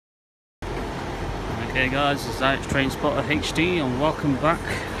Okay guys, this is Alex Train Spotter HD and welcome back,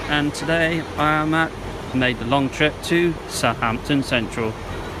 and today I made the long trip to Southampton Central,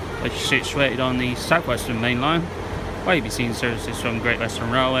 which is situated on the southwestern main line, where you'll be seeing services from Great Western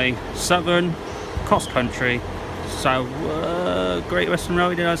Railway, Southern, Cross Country, Great Western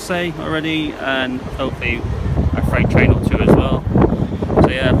Railway did I say already, and hopefully a freight train or two as well. So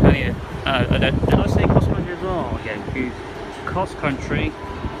yeah, plenty of, did I say Cross Country as well? Yeah, Cross Country,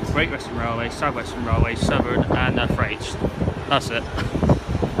 Great Western Railway, South Western Railway, Southern, and freight. That's it.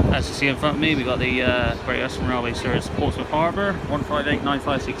 As you see in front of me, we got the Great Western Railway service Portsmouth Harbour,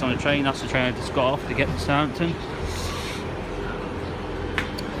 158956 on the train. That's the train I just got off to get to Southampton.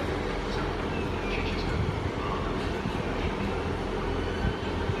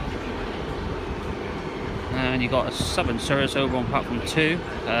 And you got a Southern service over on platform 2,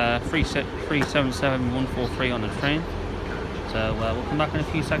 377143 on the train. So we'll come back in a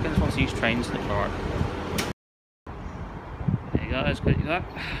few seconds once these trains depart. There you guys, got that.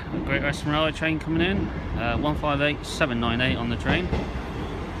 Great Western Railway train coming in, 158798 on the train.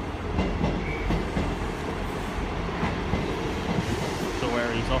 So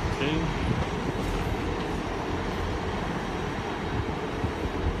where he's off to.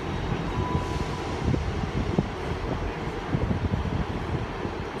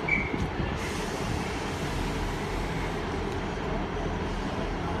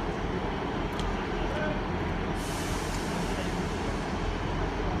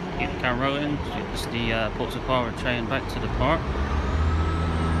 Carry rolling, it's the Portsmouth Harbour train back to the park.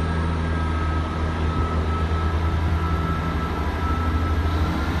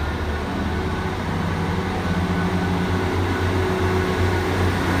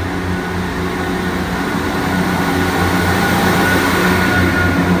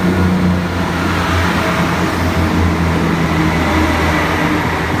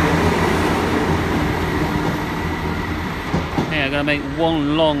 I'm gonna make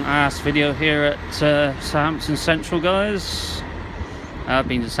one long ass video here at Southampton Central, guys. I've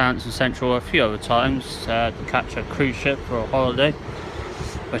been to Southampton Central a few other times to catch a cruise ship for a holiday,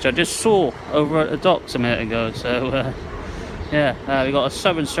 which I just saw over at the docks a minute ago. So yeah, we got a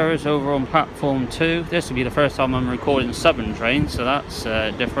Southern service over on platform 2. This will be the first time I'm recording Southern trains, so that's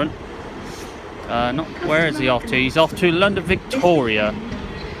different. Not where is he off to? He's off to London Victoria.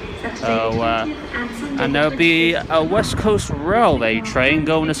 And there'll be a West Coast Railway train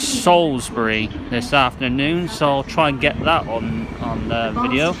going to Salisbury this afternoon, so I'll try and get that on the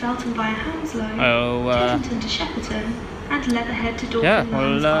video. Yeah,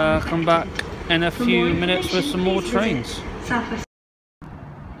 we'll come back in a few minutes with some more trains.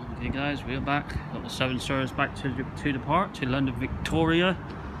 Okay guys, we're back. Got the Southern service back to depart to London Victoria.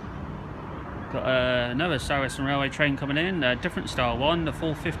 Got another South Western Railway train coming in, a different style one, the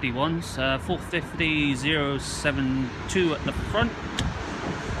 450 ones, 450072 at the front.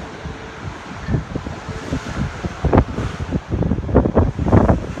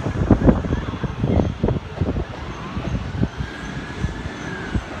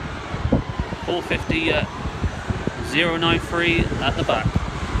 (450-093) at the back.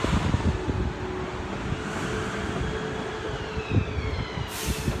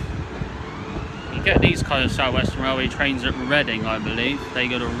 Get these kind of South Western Railway trains at Reading, I believe. They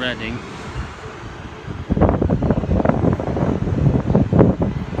go to Reading.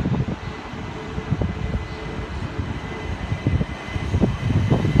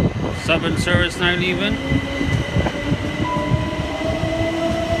 Southern service now leaving.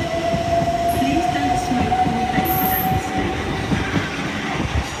 Please don't smoke all places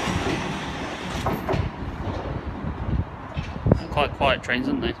and Quite quiet trains,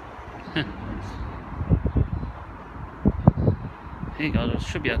 aren't they? Here you go, there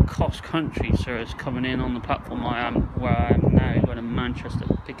should be a Cross Country service coming in on the platform where I am now, going to Manchester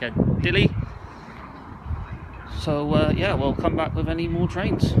Piccadilly. So yeah, we'll come back with any more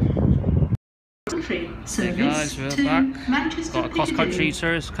trains. Country Hey guys, we're back. Got a Cross Country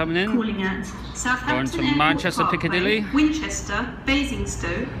service coming in. Calling at Southampton going to Manchester Piccadilly. Winchester,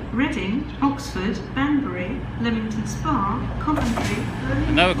 Basingstoke, Reading, Oxford, Banbury, Leamington Spa, Coventry.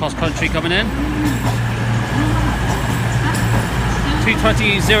 Another Cross Country coming in.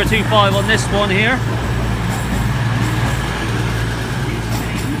 220-025 on this one here. This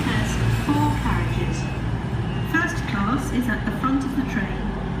train has 4 carriages. First class is at the front of the train.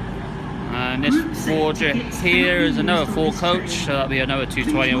 And this forge here is another 4 coach, so that'll be another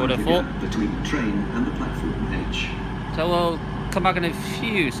 220 I would have thought. Between the train and the platform edge. So we'll come back in a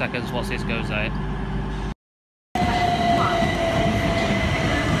few seconds once this goes out.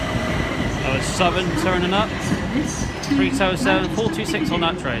 So it's Southern turning up. 307 426 on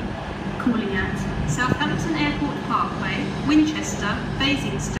that train. Calling at Southampton Airport Parkway, Winchester,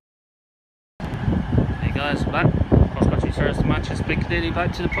 Basingstoke. Hey guys, we're back. Cross country service to Manchester Piccadilly,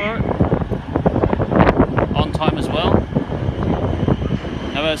 back to the park. On time as well.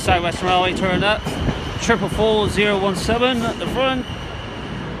 Another South Western Railway turn up. 444-017 at the front.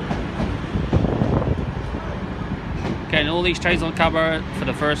 Getting all these trains on camera for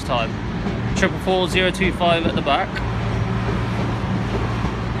the first time. 444-025 at the back.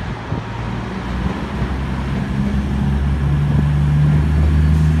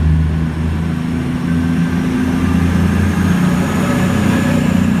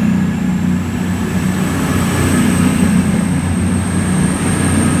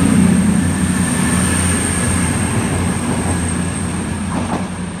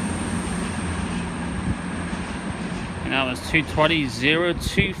 That was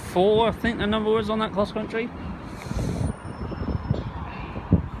 220-024, I think the number was on that cross country.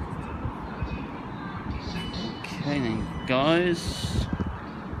 Okay then guys,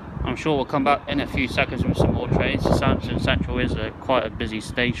 I'm sure we'll come back in a few seconds with some more trains. Southampton Central is quite a busy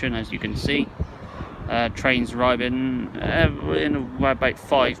station, as you can see. Trains arriving in about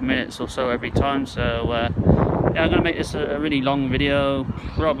 5 minutes or so every time, so yeah, I'm going to make this a really long video,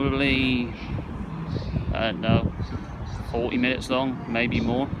 probably, no, 40 minutes long, maybe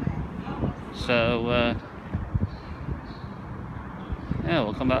more. So yeah,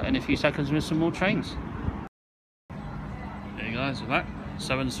 we'll come back in a few seconds with some more trains. There you guys, we're back.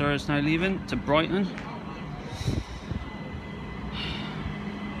 Southern service now leaving to Brighton.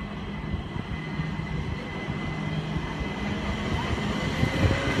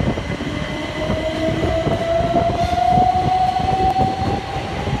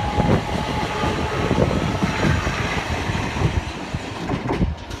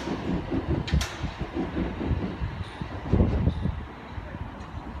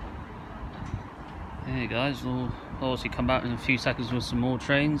 Hey guys, we'll obviously come back in a few seconds with some more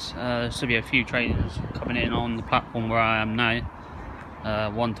trains. There should be a few trains coming in on the platform where I am now.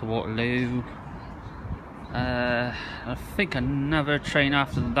 One to Waterloo. I think another train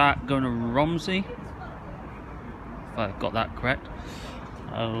after that going to Romsey, if I've got that correct.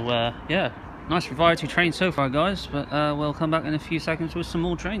 Yeah, nice variety train so far guys, but we'll come back in a few seconds with some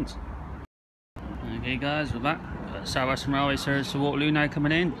more trains. Okay guys, we're back. South Western Railway service to Waterloo now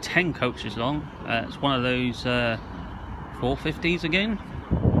coming in, 10 coaches long. It's one of those 450s again.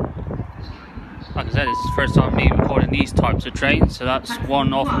 Like I said, this is the first time me recording these types of trains, so that's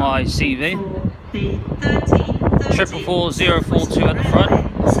one off my CV. 444-042 at the front.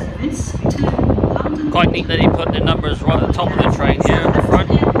 Quite neat that they put the numbers right at the top of the train here at the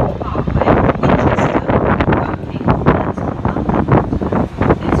front.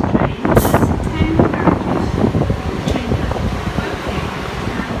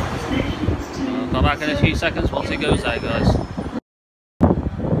 Back in a few seconds once it goes out guys.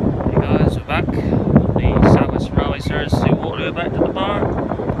 Hey guys, we're back. The South Western Railway service to Waterloo, back to the bar.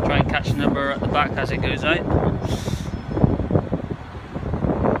 Try and catch the number at the back as it goes out.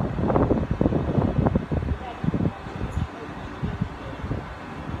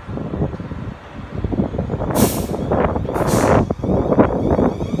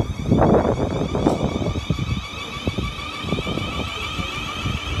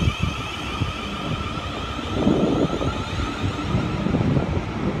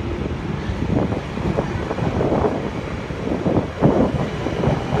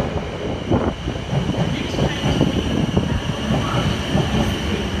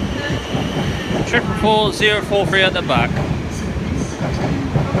 Triple 4043 at the back.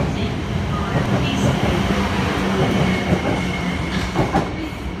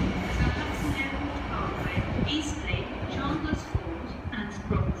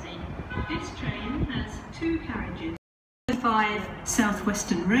 This train has 2 carriages. 5 South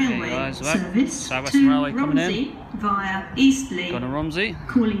Western Railway service South Western Railway coming Romsey via Eastleigh. Going to Romsey.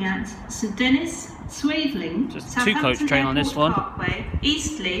 Calling at St Dennis, Swaveling, just a 2 coach train on this one. Parkway,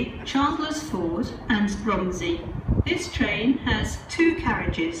 Eastleigh, Chandler's Ford and Romsey. This train has 2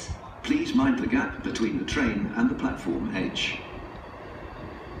 carriages. Please mind the gap between the train and the platform edge.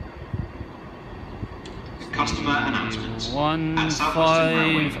 Customer announcements. At South Western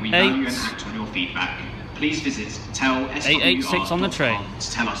Railway, we value and act on your feedback. Please visit tell886 on the train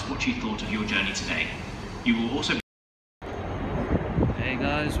to tell us what you thought of your journey today. You will also. Hey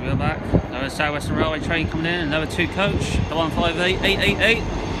guys, we're back. Another South Western Railway train coming in, another 2 coach, the 158888.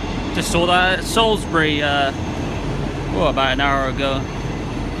 Just saw that at Salisbury about an hour ago.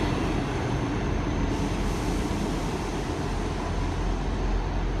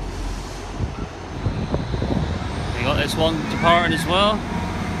 We got this one departing as well.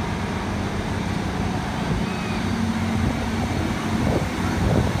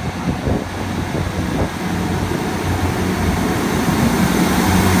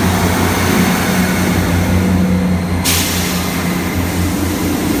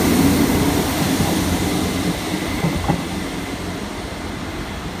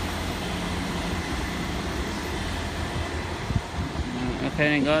 Okay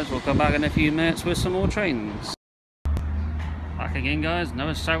then guys, we'll come back in a few minutes with some more trains. Back again guys,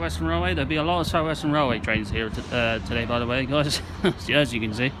 another South Western Railway. There'll be a lot of South Western Railway trains here today, by the way guys. As you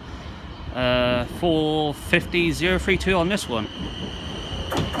can see, 450032 on this one.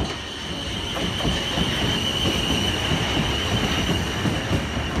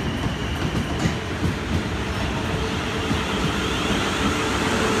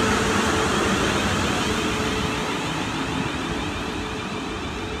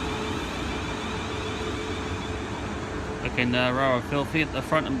 Looking rather filthy at the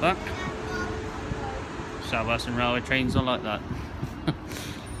front and back. South Western Railway trains are like that.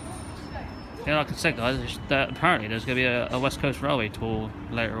 Yeah, like I said guys, apparently there's going to be a West Coast Railway tour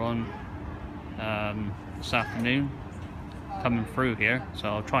later on this afternoon coming through here, so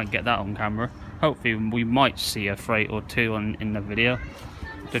I'll try and get that on camera. Hopefully we might see a freight or two in the video.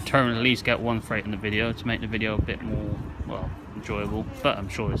 Determined at least get one freight in the video to make the video a bit more, well, enjoyable, but I'm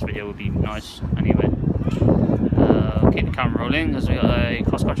sure this video will be nice anyway. Keep the camera rolling as we got a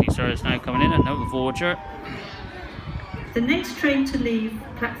cross-country service now coming in at Nova Voyager. The next train to leave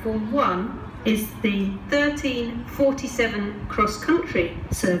platform 1 is the 1347 cross-country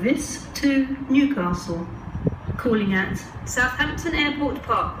service to Newcastle, calling at Southampton Airport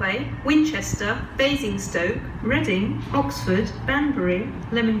Parkway, Winchester, Basingstoke, Reading, Oxford, Banbury,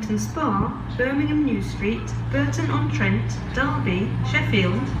 Leamington Spa, Birmingham New Street, Burton-on-Trent, Derby,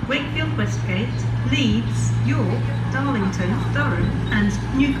 Sheffield, Wakefield Westgate, Leeds, York, Darlington, Durham and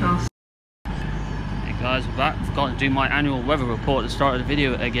Newcastle. Hey guys, we're back. Forgot to do my annual weather report at the start of the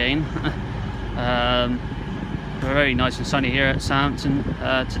video again. Very nice and sunny here at Southampton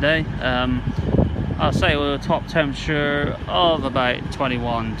today. I'll say we're a top temperature of about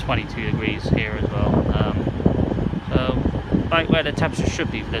 21-22 degrees here as well. So about where the temperature should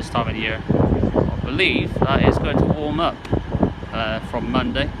be for this time of the year. I believe that is going to warm up from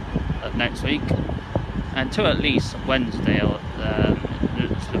Monday of next week until at least Wednesday.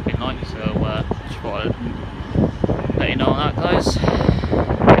 It's looking like, so just want to let you know on that guys.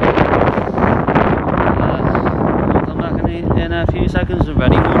 We'll come back in a few seconds with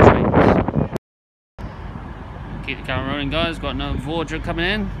any more trains. Keep the camera rolling guys, got another Voyager coming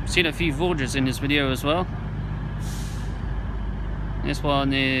in. Seen a few Voyagers in this video as well. This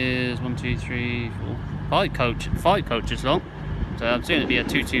one is 1, 2, 3, 4, 5 coaches long. So I'm assuming it'll be a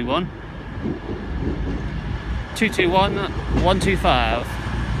 221. 221, 125.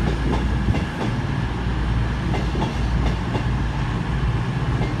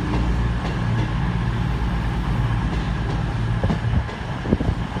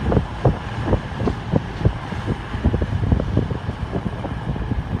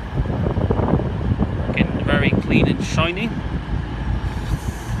 Clean and shiny.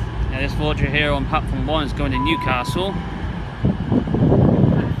 Now this Voyager here on platform 1 is going to Newcastle.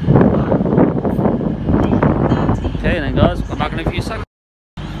 Okay then guys, come back in a few seconds.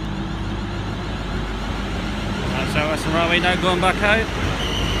 That's South Western Railway now going back out.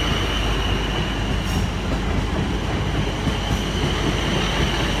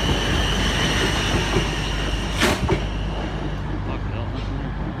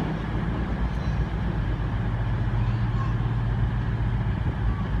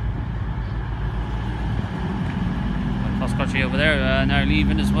 Country over there now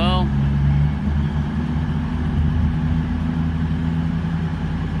leaving as well.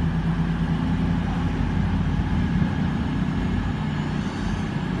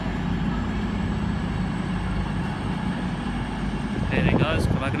 There you guys,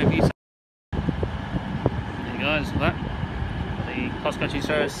 come back in a few seconds. There you guys, that the cross-country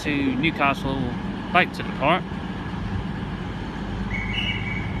service to Newcastle back to depart.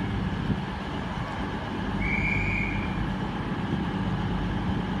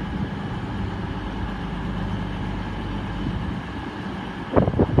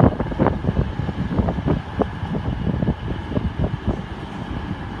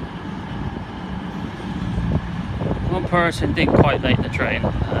 One person didn't quite make the train.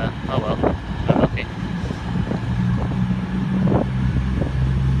 Oh well, I'm lucky.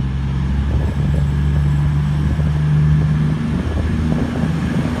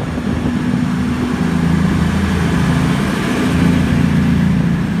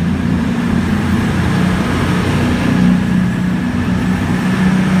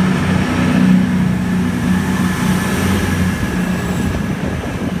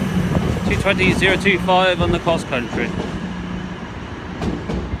 .025 on the cross country.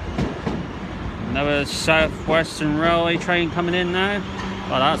 Another South Western Railway train coming in now.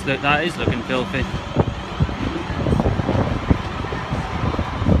 Oh, that is looking filthy.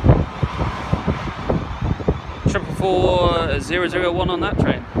 34001 on that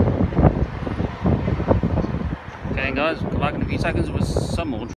train. Okay guys, we'll come back in a few seconds with some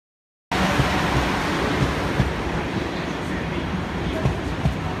more.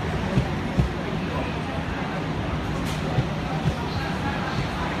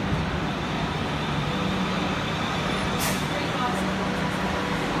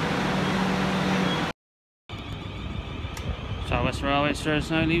 Southwestern Railway service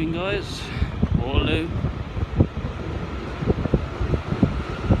now leaving guys. Waterloo.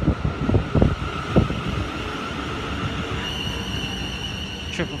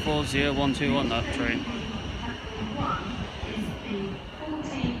 Triple 40121 on that train.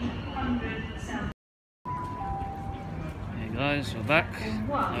 Hey guys, we're back.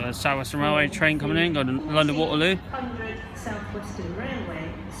 Southwestern Railway train coming in, going to London Waterloo. Southwestern Railway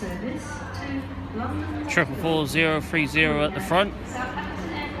service to London. 44030 at the front.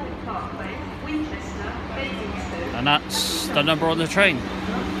 Southampton Airport Parkway, Winchester, Basingstoke. And that's the number on the train.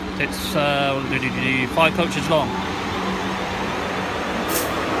 It's 5 coaches long.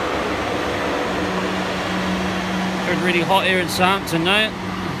 It's really hot here in Southampton now.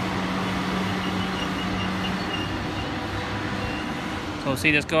 So we'll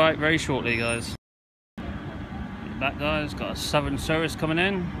see this go out very shortly guys. Back guys, got a Southern service coming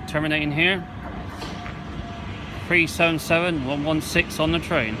in, terminating here. 377116 on the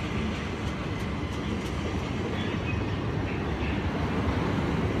train.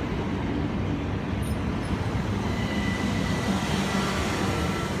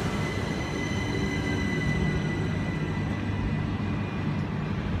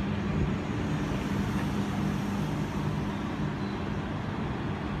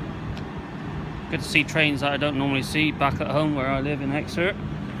 Good to see trains that I don't normally see back at home where I live in Exeter.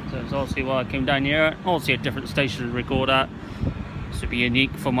 So it's obviously why I came down here. Also a different station to record at. This would be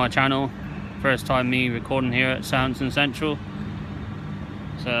unique for my channel. First time me recording here at Southampton Central.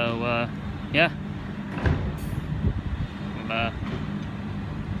 So yeah. I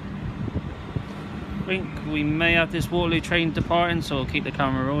think we may have this Waterloo train departing, so we'll keep the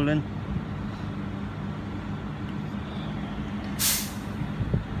camera rolling.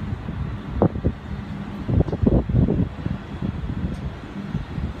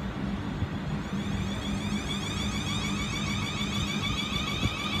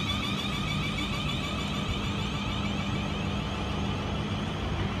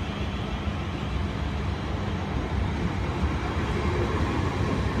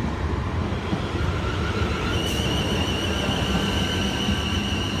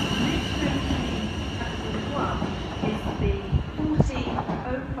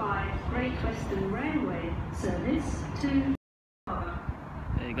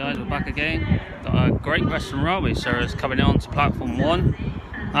 Hey guys, we're back again. Got a Great Western Railway service coming on to platform 1.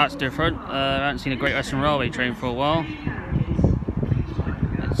 That's different. I haven't seen a Great Western Railway train for a while.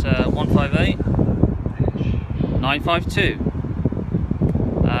 It's 158 952.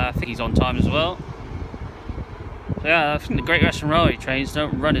 I think he's on time as well. So yeah, I think the Great Western Railway trains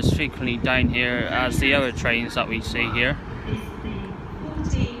don't run as frequently down here as the other trains that we see here.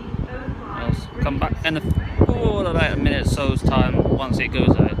 I'll come back in about a minute or so's time once it goes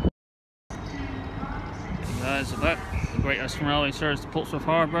out. Okay guys, we're back. The Great Western Railway service to Portsmouth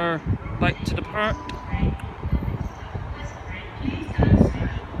Harbour, back to depart.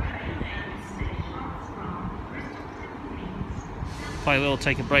 Probably will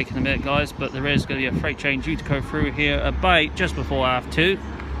take a break in a minute guys, but there is going to be a freight train due to go through here about just before 2:30,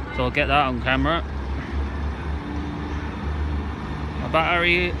 so I'll get that on camera. My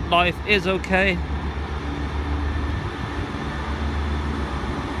battery life is okay.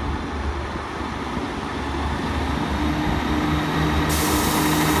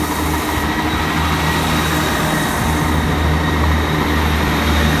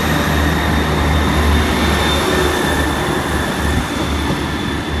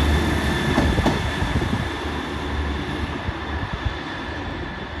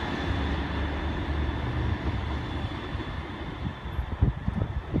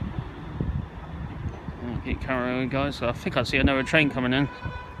 Keep carrying on guys, so I think I see another train coming in.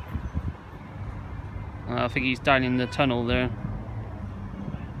 I think he's down in the tunnel there.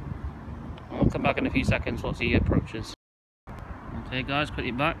 I'll come back in a few seconds once he approaches. Okay guys,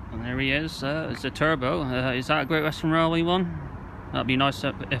 quickly back, and there he is. It's a turbo. Is that a Great Western Railway one? That'd be nice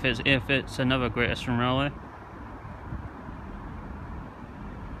if it's another Great Western Railway.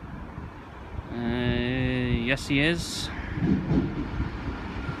 Yes he is.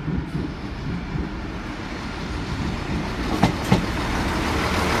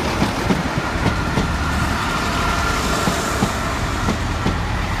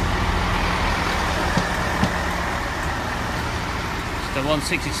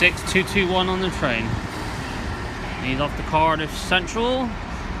 166, 221 on the train. He's off to Cardiff Central.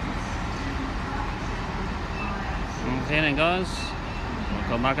 Okay then guys, I'll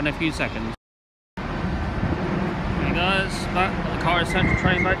come back in a few seconds. Okay guys, back at the Cardiff Central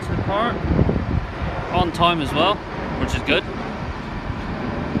train back to the park. On time as well, which is good.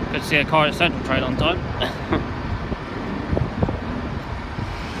 Good to see a Cardiff Central train on time.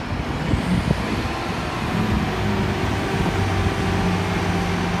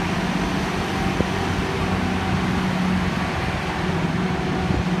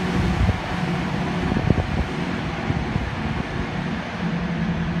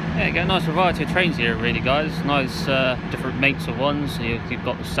 Yeah, you get a nice variety of trains here really guys, nice different makes of ones. You've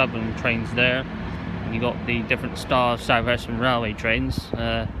got the Southern trains there, and you've got the different Star Southwestern Railway trains,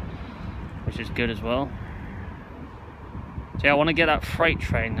 which is good as well. So yeah, I want to get that freight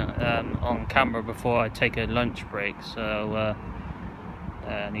train on camera before I take a lunch break, so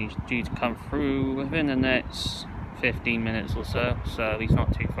and he's due to come through within the next 15 minutes or so, so he's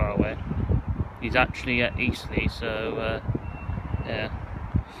not too far away. He's actually at Eastleigh, so yeah.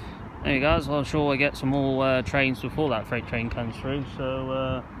 There you guys, well, I'm sure we'll get some more trains before that freight train comes through.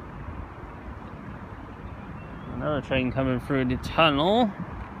 So another train coming through the tunnel.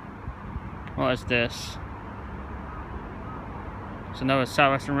 What is this? It's another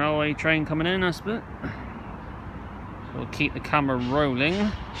Southwestern Railway train coming in, I suppose. So we'll keep the camera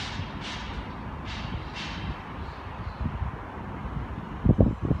rolling.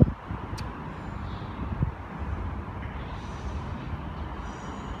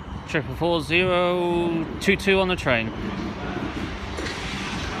 Triple 4022 on the train.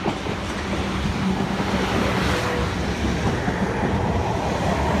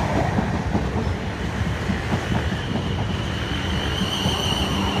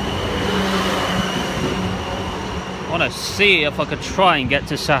 I want to see if I could try and get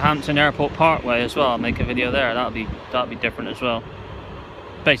to Southampton Airport Parkway as well. Make a video there. That'd be different as well.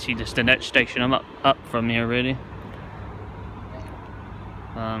 Basically, just the next station I'm up from here, really.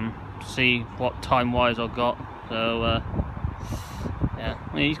 See what time wise I've got. So yeah,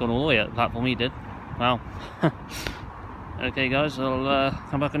 I mean, he's gone all the way at the platform, he did. Wow. Okay guys, I'll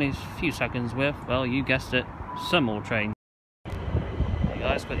come back in a few seconds with, well, you guessed it, some more trains. Hey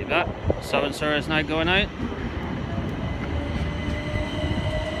guys, got you back. Southern Sir is now going out.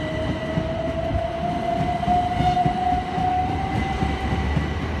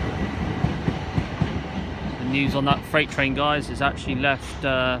 The news on that freight train, guys, is actually left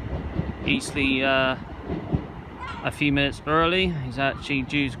Eastleigh a few minutes early. He's actually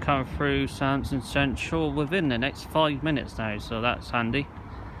due to come through Southampton Central within the next 5 minutes now, so that's handy.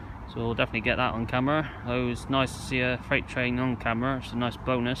 So we'll definitely get that on camera. Oh, it's nice to see a freight train on camera. It's a nice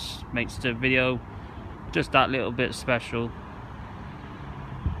bonus, makes the video just that little bit special.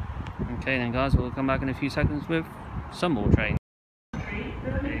 Okay then guys, we'll come back in a few seconds with some more trains.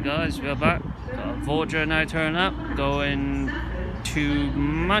 Hey guys, we're back. Got a Voyager now turning up, going to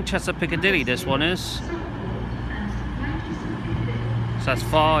Manchester Piccadilly, this one is. So that's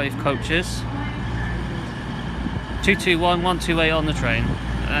 5 coaches. 221, 128 on the train.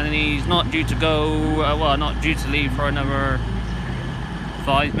 And he's not due to go, well, not due to leave for another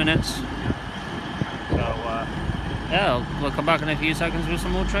 5 minutes. So, yeah, we'll come back in a few seconds with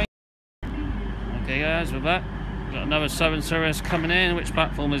some more trains. Okay guys, we're back. We've got another Southern service coming in. Which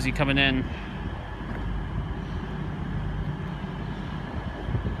platform is he coming in?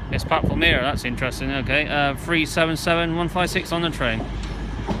 It's platform here, that's interesting. Okay, 377 156 on the train.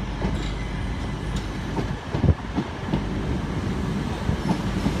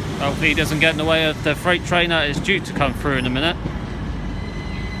 Hopefully he doesn't get in the way of the freight train that is due to come through in a minute.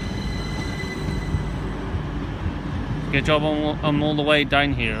 Good job on all the way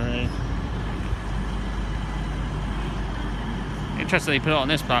down here. Interesting they put it on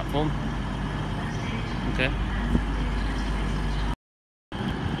this platform. Okay.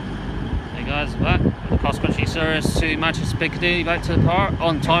 Guys, back the cross-country service to Manchester Piccadilly, back to the park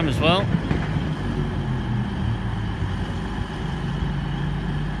on time as well.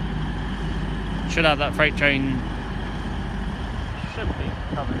 Should have that freight train, should be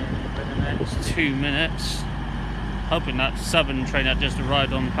coming in within the next 2 minutes. Hoping that Southern train that just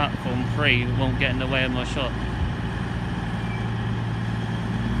arrived on platform 3 won't get in the way of my shot.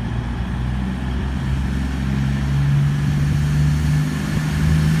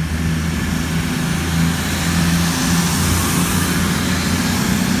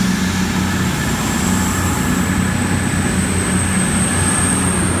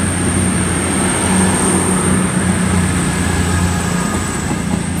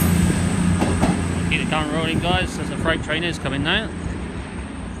 Guys, as the freight train is coming now.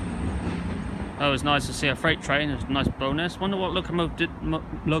 Oh, it's nice to see a freight train. It's a nice bonus. Wonder what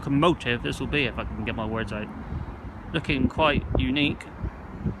locomotive this will be, if I can get my words out. Looking quite unique.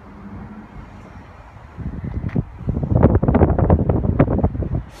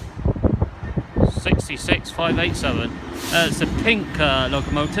 (66,587). It's a pink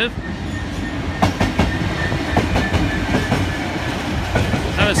locomotive.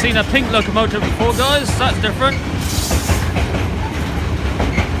 Never seen a pink locomotive before, guys. That's different.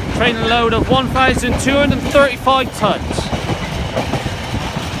 Train load of 1,235 tons.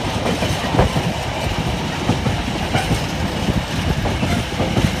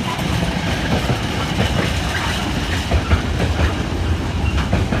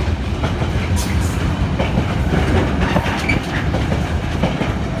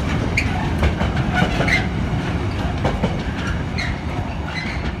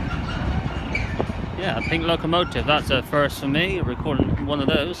 Yeah, a pink locomotive, that's a first for me, recording one of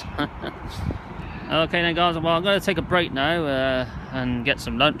those. Okay then guys, well I'm going to take a break now and get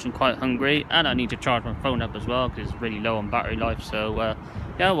some lunch. I'm quite hungry and I need to charge my phone up as well because it's really low on battery life. So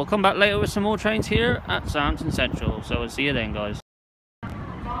yeah, we'll come back later with some more trains here at Southampton Central. So we'll see you then guys.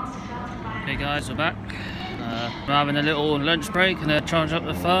 Okay guys, we're back. We're having a little lunch break and charge up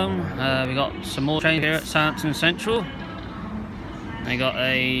the phone. We got some more trains here at Southampton Central. They got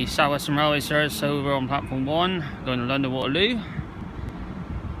a South Western Railway service over on platform 1 going to London Waterloo.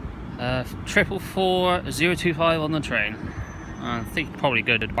 444-025 on the train. I think probably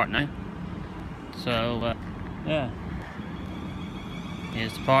good to depart now. So yeah,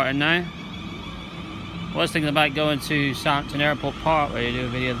 here's departing now. I was thinking about going to Southampton Airport Parkway to do a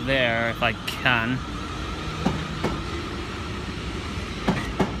video there if I can.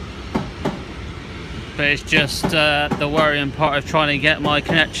 But it's just the worrying part of trying to get my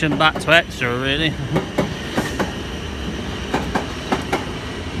connection back to Exeter, really.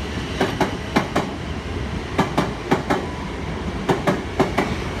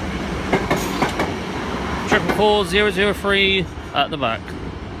 Triple 4003 at the back.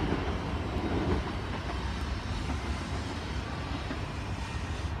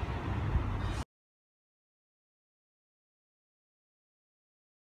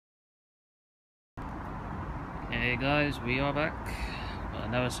 Hey guys, we are back. Got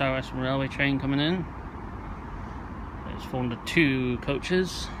another South Western Railway train coming in. It's formed of 2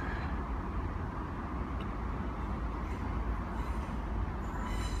 coaches.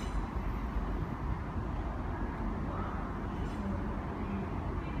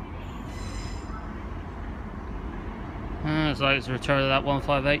 It's like it's a return of that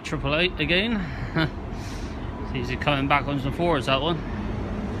 158-888 again. Seems to be coming back on some forwards, that one.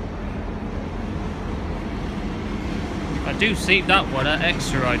 I do see that one at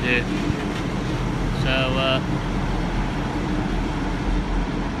Exeter, I do. So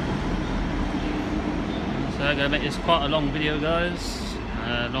I'm going to make this quite a long video guys,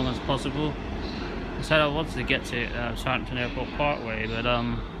 as long as possible. I said I wanted to get to Southampton Airport Parkway, but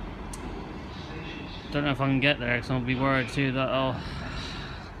don't know if I can get there because I'll be worried too that I'll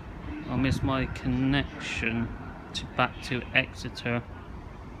miss my connection back to Exeter.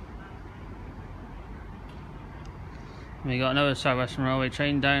 We got another South Western Railway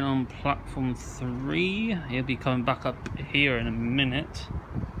train down on platform 3. He'll be coming back up here in a minute.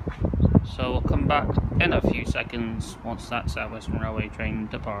 So we'll come back in a few seconds once that South Western Railway train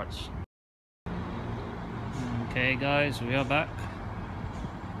departs. Okay guys, we are back.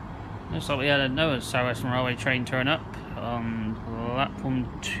 Looks like we had another South Western Railway train turn up on platform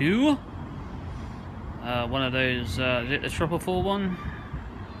 2. One of those, is it the 444 one?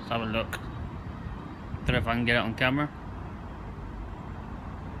 Let's have a look. Don't know if I can get it on camera.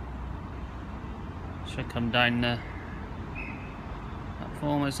 Should come down the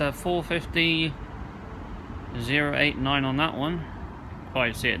platform. It's a 450-089 on that one.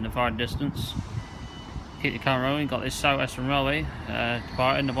 Probably see it in the far distance. Keep the camera rolling. Got this South Western Railway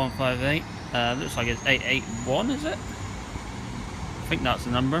departing the 158. Looks like it's 881, is it? I think that's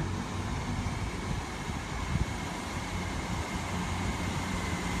the number.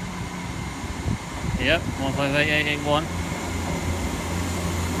 Yep, 158-881.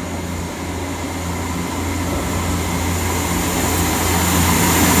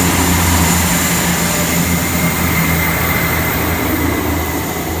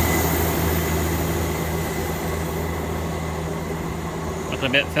 Looking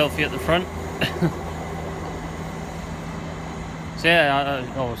a bit filthy at the front. So yeah,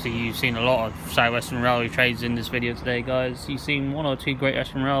 obviously you've seen a lot of South Western Railway trains in this video today guys. You've seen 1 or 2 Great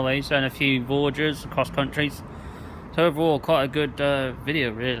Western Railways and a few voyages across countries. So overall quite a good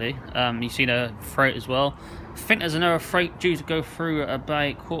video really. You've seen a freight as well. I think there's another freight due to go through at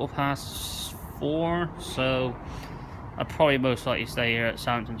about 4, so I'll probably most likely stay here at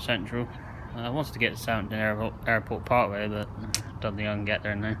Southampton Central. I wanted to get to Southampton Airport Parkway, but don't think I can get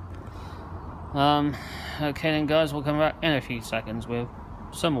there now. Okay then guys, we'll come back in a few seconds with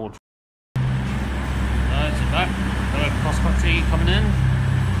some more. Guys, we're back. Cross country coming in.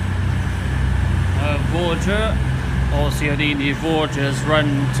 Voyager. Also, the Voyagers run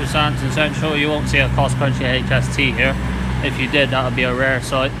to Southampton Central. You won't see a cross country HST here. If you did, that would be a rare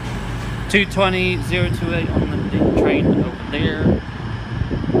sight. 220-028 on the big train over there.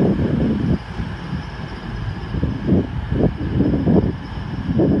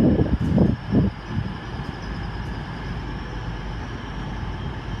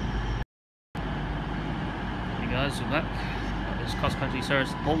 Hey guys, we're back. This cross country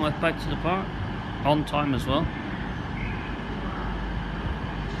service Bournemouth back to the park. On time as well.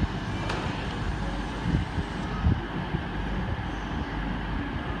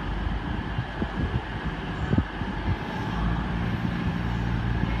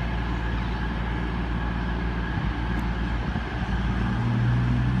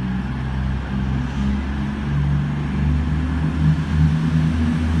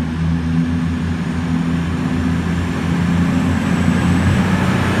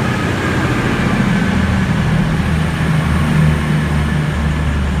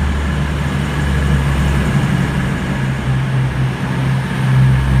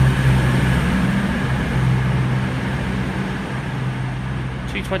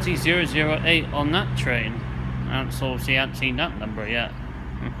 .008 on that train. Obviously haven't seen that number yet.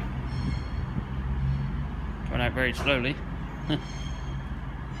 Going out very slowly.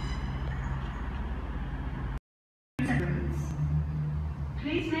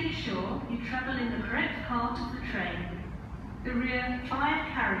 Please make sure you travel in the correct part of the train. The rear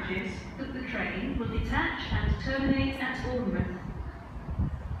 5 carriages of the train will detach and terminate at Bournemouth.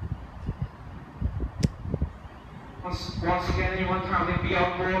 Once again, anyone travelling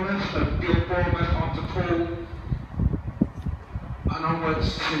beyond Bournemouth, so beyond Bournemouth onto Poole and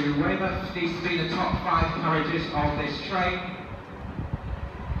onwards to Weymouth, needs to be the top 5 carriages of this train.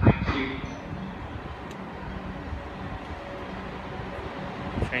 Thank you.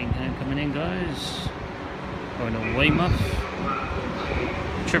 Train coming in, guys. Going to Weymouth.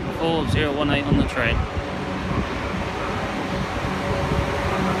 444-018 on the train.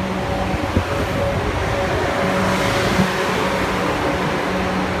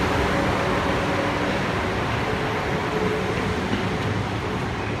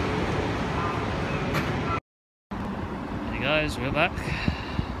 Guys, we're back.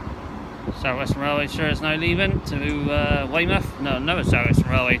 South Western Railway sure is now leaving to Weymouth. No, another South Western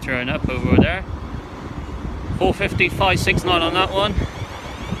Railway turn up over there. 450-569 on that one.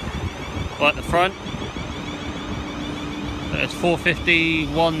 Well, at the front. It's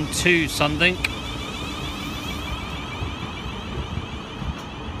 450-12 something.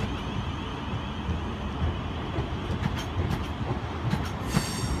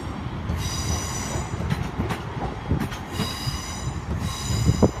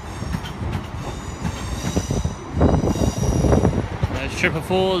 There's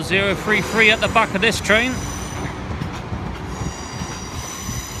 444-033 at the back of this train.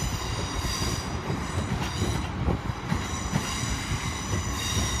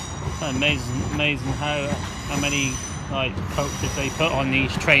 Amazing how many like coaches they put on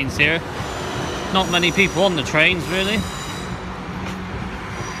these trains here. Not many people on the trains really.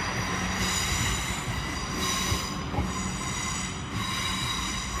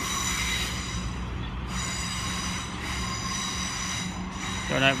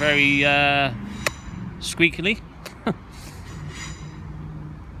 Going out very squeakily.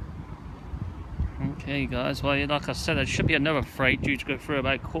 Okay guys, well like I said, there should be another freight due to go through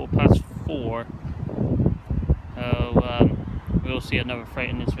about 4:15. So we'll see another freight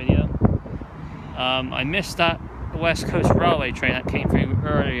in this video. I missed that West Coast Railway train that came through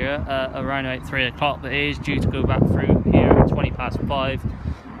earlier around about 3 o'clock, but it is due to go back through here at 5:20.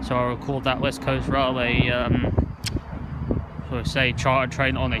 So I'll record that West Coast Railway charter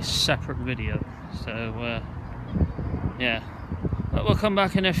train on a separate video. So yeah, but we'll come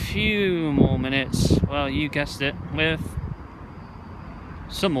back in a few more minutes. Well, you guessed it, with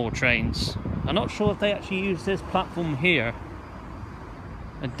some more trains. I'm not sure if they actually use this platform here,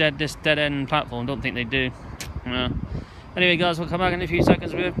 this dead end platform. Don't think they do. Anyway guys, we'll come back in a few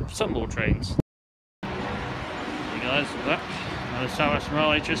seconds with some more trains. Hey guys, we're back. The South Western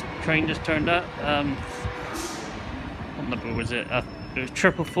Railway train just turned up. What number was it? It was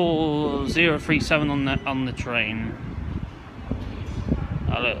 444-037 on the train.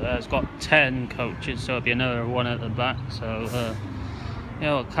 Look, it's got 10 coaches, so it'll be another one at the back. So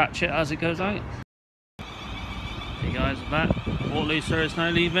yeah, we'll catch it as it goes out. guys are back. Waterloo service now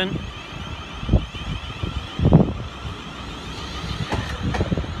leaving.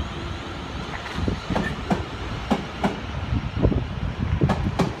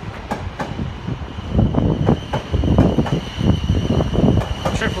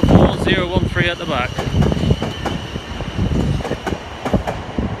 Triple 4013 at the back.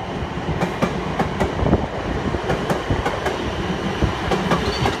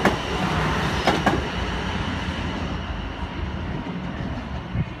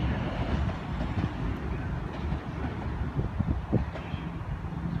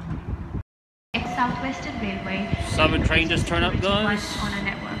 Southwestern Railway. Southern train just turned up, guys. On a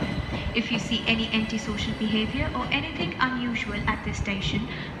network. If you see any antisocial behaviour or anything unusual at this station,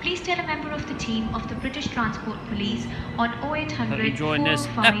 please tell a member of the team of the British Transport Police on 0800 Hope you enjoying this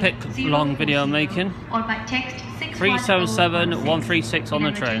epic long video I'm making. Or by text 377 136 on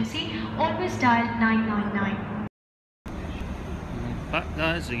the train. Always dial 999. Back,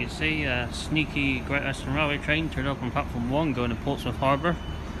 guys, as you can see, sneaky Great Western Railway train turned up on platform 1 going to Portsmouth Harbour.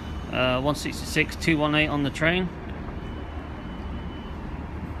 166 218 on the train.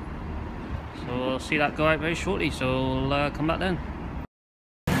 So we'll see that go out very shortly, so we'll come back then.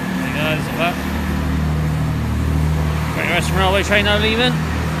 Hey guys, we're back. Great Western Railway train now leaving.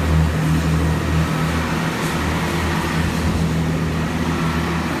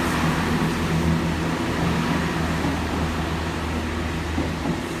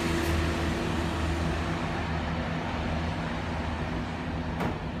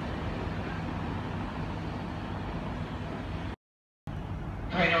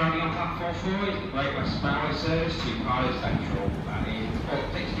 Train arriving on platform 4 is the Great Western Railway service to Cardiff Central. That is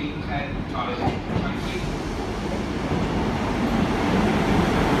 1610 Cardiff 20.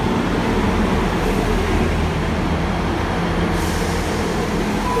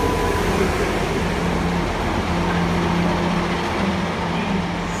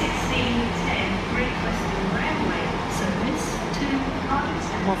 Great Western Railway service to Cardiff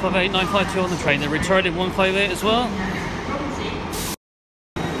Central. 158952 on the train. They returned in 158 as well.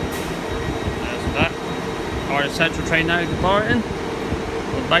 There's that. Cardiff Central train now departing.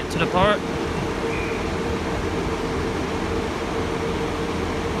 We're back to depart.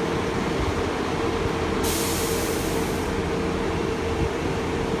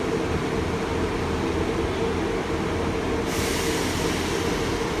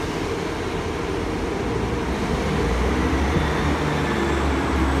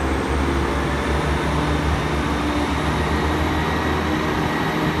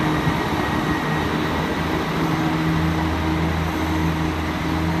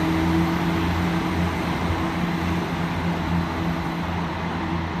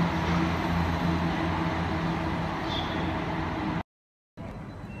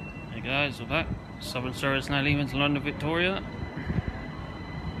 Guys, we're back. Southern service now leaving to London Victoria.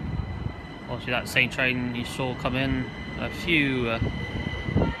 Obviously that same train you saw come in a few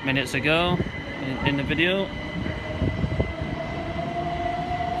minutes ago in the video.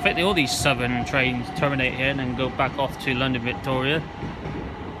 I think all these Southern trains terminate here and then go back off to London Victoria.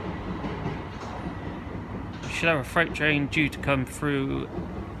 We should have a freight train due to come through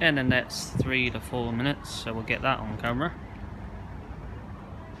in the next 3 to 4 minutes, so we'll get that on camera.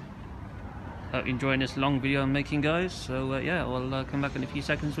 Hope you're enjoying this long video I'm making, guys. So yeah, we'll come back in a few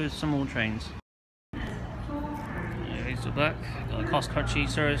seconds with some more trains. Anyways, we're back. Got a cross-country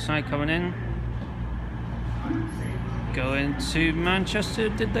service now coming in. Going to Manchester,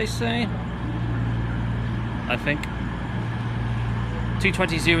 did they say? I think.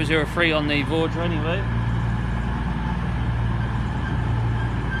 220.003 on the Voyager anyway.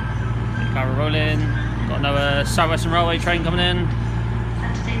 Carry rolling. Got another South Western Railway train coming in.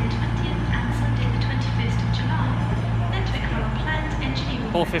 Saturday the 20th and Sunday the 21st of July. Network roll planned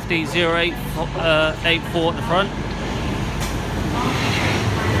engineering. 450.084 at the front.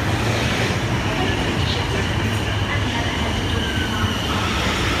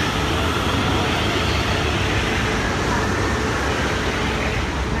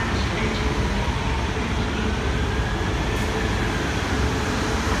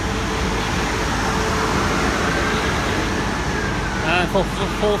 And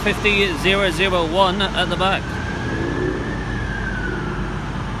 450.001 at the back.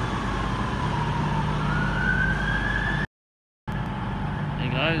 Hey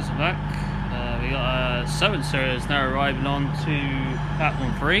guys, we're back. We got a Southern service now arriving on to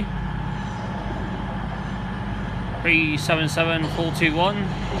platform 3. 377421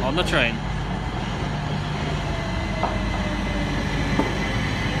 on the train.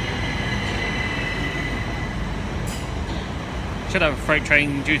 Should have a freight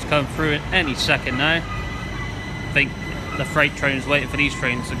train due to come through at any second now. think the freight train is waiting for these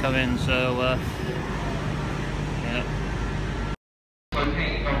trains to come in, so yeah.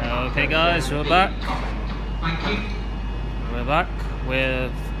 Okay guys, we're back. We're back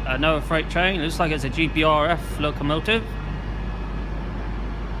with another freight train. Looks like it's a GPRF locomotive.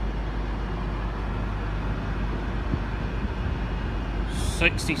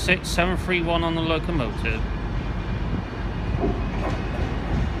 '66-731 on the locomotive.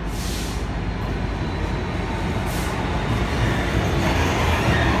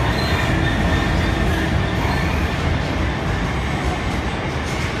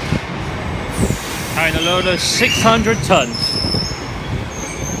 Carrying a load of 600 tons.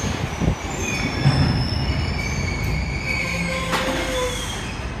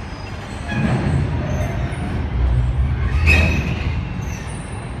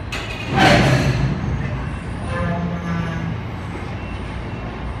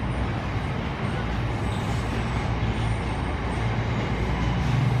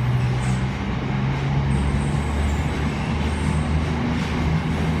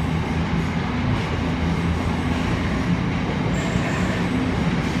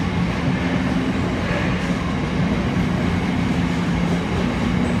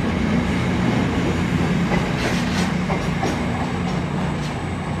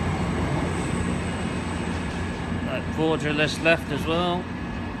 Border list left as well.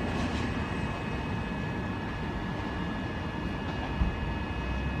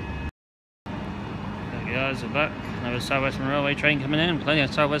 Okay guys, we're back. Another Southwestern Railway train coming in. Plenty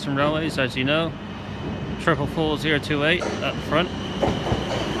of Southwestern Railways, as you know. 44028 up front.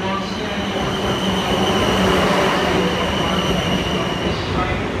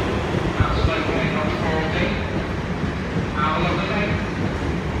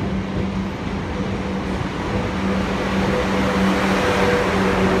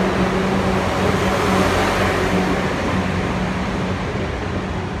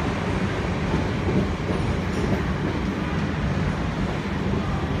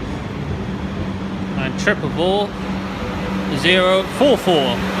 And 444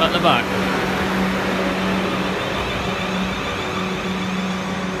 at the back.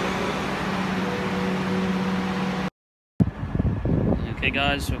 Okay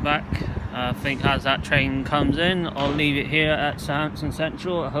guys, we're back. I think as that train comes in, I'll leave it here at Southampton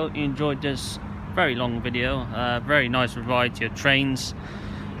Central. I hope you enjoyed this very long video. Very nice variety of trains,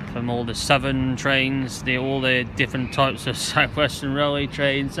 from all the southern trains, all the different types of Southwestern Railway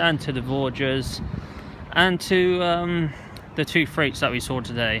trains, and to the Voyagers, and to the two freights that we saw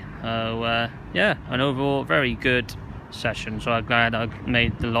today. Yeah, an overall very good session, so I'm glad I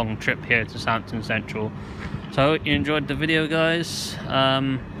made the long trip here to Southampton Central. So I hope you enjoyed the video guys.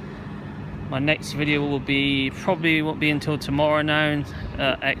 My next video will probably won't be until tomorrow now.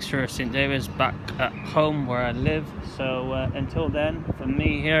 Extra St David's back at home where I live. So until then, from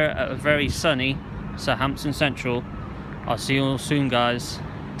me here at a very sunny Southampton Central, I'll see you all soon guys.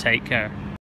 Take care.